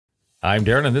I'm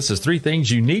Darren, and this is 3 things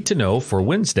you need to know for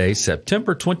Wednesday,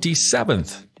 September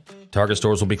 27th. Target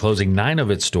stores will be closing 9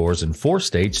 of its stores in 4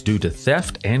 states due to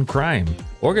theft and crime.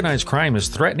 Organized crime is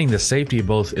threatening the safety of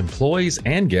both employees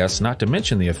and guests, not to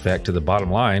mention the effect to the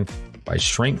bottom line by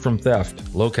shrink from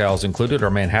theft. Locales included are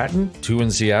Manhattan, 2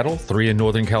 in Seattle, 3 in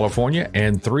Northern California,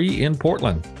 and 3 in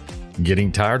Portland.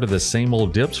 Getting tired of the same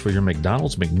old dips for your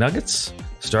McDonald's McNuggets?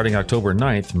 Starting October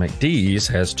 9th, McD's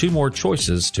has 2 more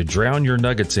choices to drown your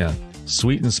nuggets in: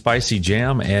 sweet and spicy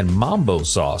jam and mambo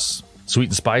sauce. Sweet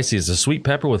and spicy is a sweet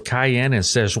pepper with cayenne and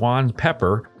Szechuan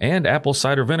pepper and apple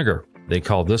cider vinegar. They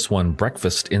call this one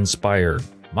breakfast inspired.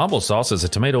 Mambo sauce is a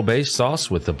tomato-based sauce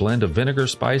with a blend of vinegar,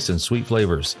 spice, and sweet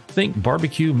flavors. Think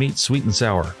barbecue meets sweet and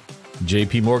sour.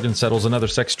 JP Morgan settles another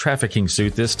sex trafficking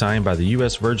suit, this time by the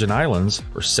U.S. Virgin Islands,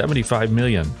 for $75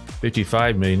 million.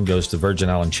 $55 million goes to Virgin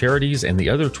Island charities, and the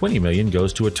other $20 million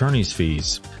goes to attorney's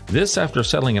fees. This after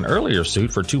settling an earlier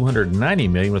suit for $290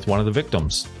 million with one of the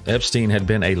victims. Epstein had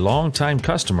been a long-time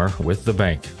customer with the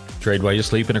bank. Trade while you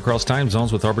sleep and across time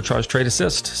zones with Arbitrage Trade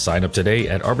Assist. Sign up today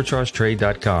at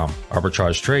arbitragetrade.com.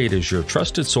 Arbitrage Trade is your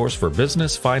trusted source for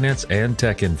business, finance, and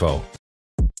tech info.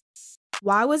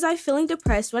 Why was I feeling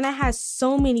depressed when I had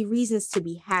so many reasons to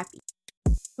be happy?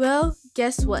 Well,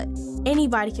 guess what?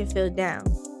 Anybody can feel down.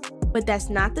 But that's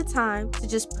not the time to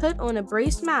just put on a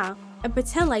brave smile and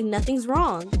pretend like nothing's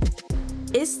wrong.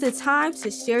 It's the time to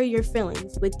share your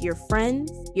feelings with your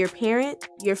friends, your parent,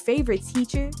 your favorite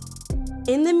teacher.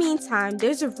 In the meantime,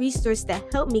 there's a resource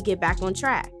that helped me get back on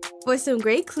track. For some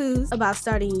great clues about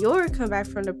starting your comeback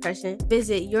from depression,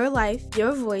 visit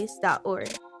yourlifeyourvoice.org.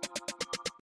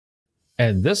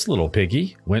 And this little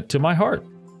piggy went to my heart.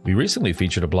 We recently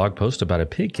featured a blog post about a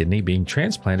pig kidney being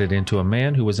transplanted into a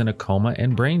man who was in a coma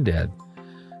and brain dead.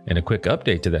 In a quick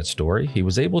update to that story, he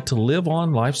was able to live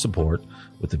on life support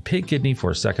with the pig kidney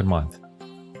for a second month.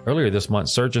 Earlier this month,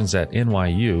 surgeons at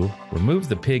NYU removed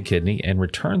the pig kidney and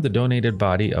returned the donated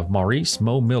body of Maurice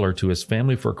Mo Miller to his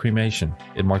family for cremation.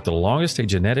 It marked the longest a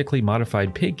genetically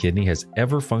modified pig kidney has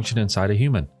ever functioned inside a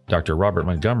human. Dr. Robert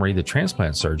Montgomery, the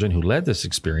transplant surgeon who led this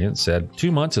experience, said,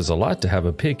 2 months is a lot to have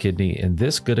a pig kidney in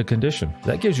this good a condition.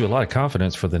 That gives you a lot of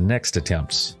confidence for the next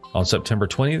attempts. On September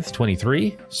 20th,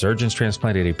 23, surgeons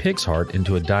transplanted a pig's heart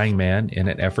into a dying man in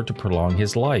an effort to prolong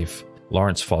his life.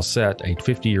 Lawrence Fawcett, a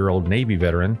 50-year-old Navy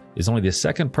veteran, is only the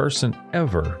second person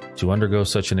ever to undergo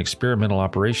such an experimental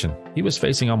operation. He was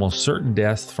facing almost certain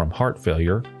death from heart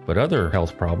failure, but other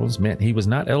health problems meant he was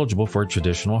not eligible for a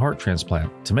traditional heart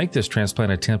transplant. To make this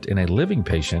transplant attempt in a living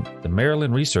patient, the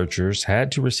Maryland researchers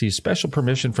had to receive special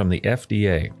permission from the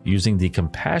FDA using the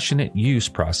compassionate use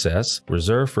process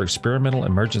reserved for experimental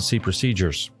emergency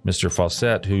procedures. Mr.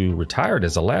 Fawcett, who retired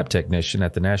as a lab technician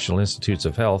at the National Institutes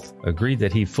of Health, agreed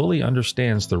that he fully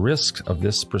understands the risks of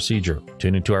this procedure.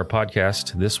 Tune into our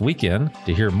podcast this weekend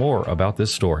to hear more about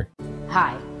this story.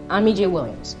 Hi, I'm E.J.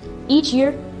 Williams. Each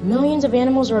year, millions of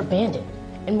animals are abandoned,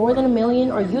 and more than 1 million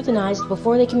are euthanized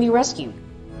before they can be rescued.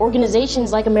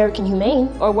 Organizations like American Humane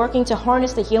are working to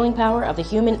harness the healing power of the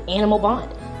human-animal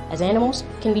bond, as animals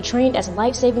can be trained as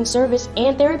life-saving service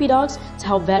and therapy dogs to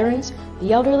help veterans,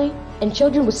 the elderly, and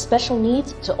children with special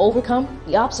needs to overcome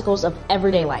the obstacles of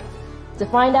everyday life. To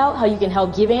find out how you can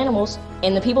help give animals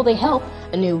and the people they help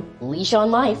a new leash on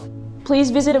life,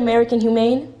 please visit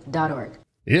AmericanHumane.org.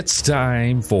 It's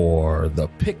time for the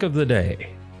pick of the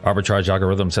day. Arbitrage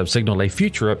algorithms have signaled a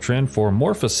future uptrend for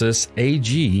Morphosis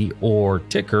AG, or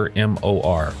ticker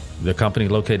MOR. The company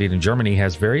located in Germany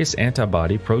has various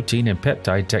antibody, protein, and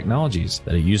peptide technologies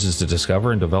that it uses to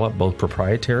discover and develop both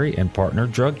proprietary and partner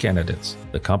drug candidates.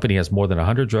 The company has more than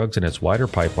 100 drugs in its wider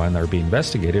pipeline that are being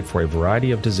investigated for a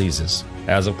variety of diseases.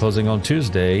 As of closing on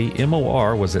Tuesday,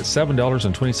 MOR was at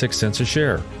 $7.26 a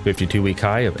share, 52-week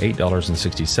high of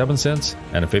 $8.67,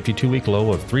 and a 52-week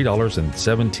low of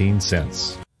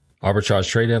 $3.17. Arbitrage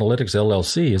Trade Analytics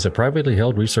LLC is a privately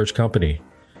held research company.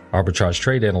 Arbitrage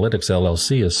Trade Analytics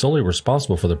LLC is solely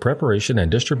responsible for the preparation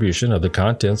and distribution of the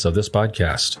contents of this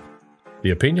podcast. The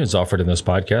opinions offered in this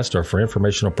podcast are for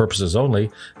informational purposes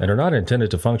only and are not intended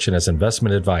to function as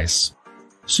investment advice.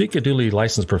 Seek a duly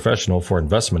licensed professional for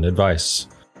investment advice.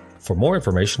 For more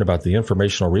information about the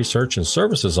informational research and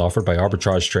services offered by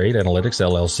Arbitrage Trade Analytics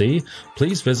LLC,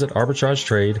 please visit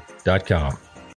arbitragetrade.com.